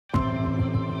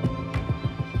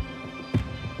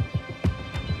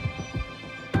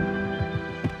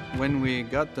When we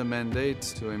got the mandate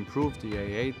to improve the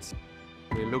A8,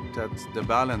 we looked at the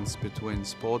balance between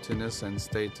sportiness and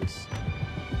status.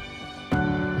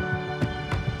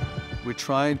 We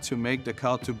tried to make the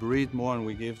car to breathe more, and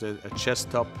we gave a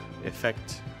chest-top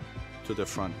effect to the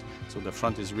front. So the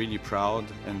front is really proud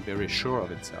and very sure of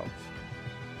itself.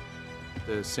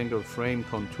 The single frame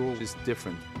contour is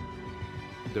different.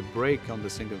 The brake on the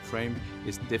single frame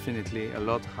is definitely a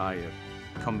lot higher.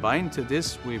 Combined to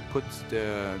this, we put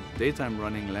the daytime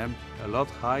running lamp a lot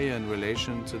higher in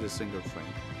relation to the single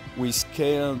frame. We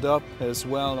scaled up as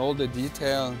well all the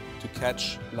detail to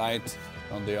catch light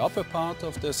on the upper part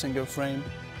of the single frame,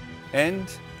 and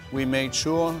we made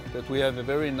sure that we have a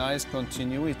very nice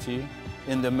continuity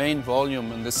in the main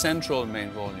volume, in the central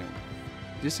main volume.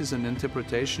 This is an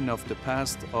interpretation of the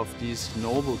past of these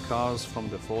noble cars from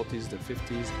the 40s, the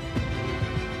 50s.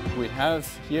 We have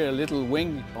here a little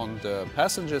wing on the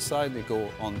passenger side. They go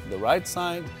on the right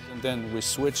side, and then we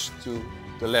switch to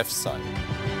the left side.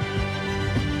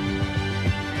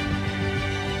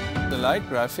 The light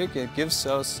graphic, it gives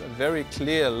us a very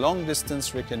clear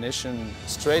long-distance recognition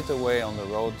straight away on the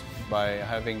road by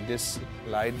having this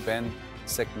light band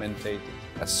segmented.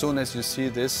 As soon as you see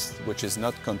this, which is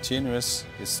not continuous,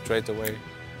 is straight away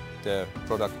the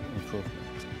product improvement.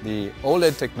 The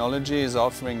OLED technology is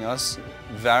offering us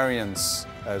variants,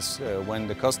 as when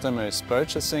the customer is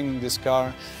purchasing this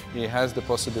car, he has the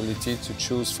possibility to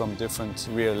choose from different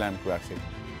rear lamp graphics.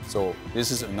 So this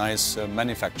is a nice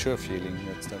manufacturer feeling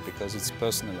because it's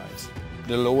personalized.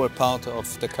 The lower part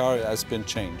of the car has been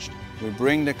changed. We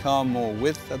bring the car more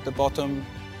width at the bottom.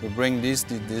 We bring the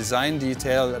design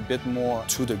detail a bit more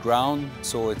to the ground,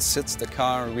 so it sits the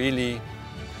car really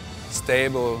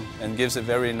stable and gives a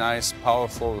very nice,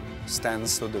 powerful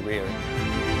stance to the rear.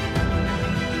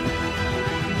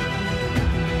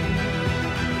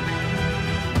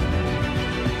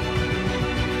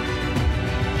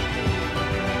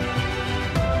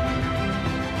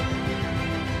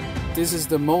 This is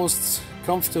the most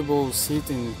comfortable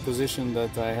seating position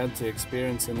that I had to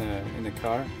experience in a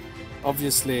car.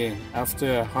 Obviously,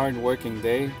 after a hard working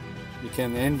day, you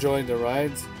can enjoy the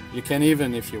ride. You can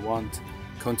even, if you want,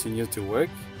 continue to work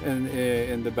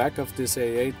in the back of this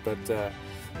A8, but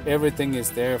everything is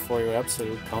there for your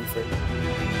absolute comfort.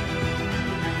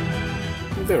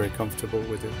 I'm very comfortable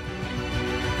with it.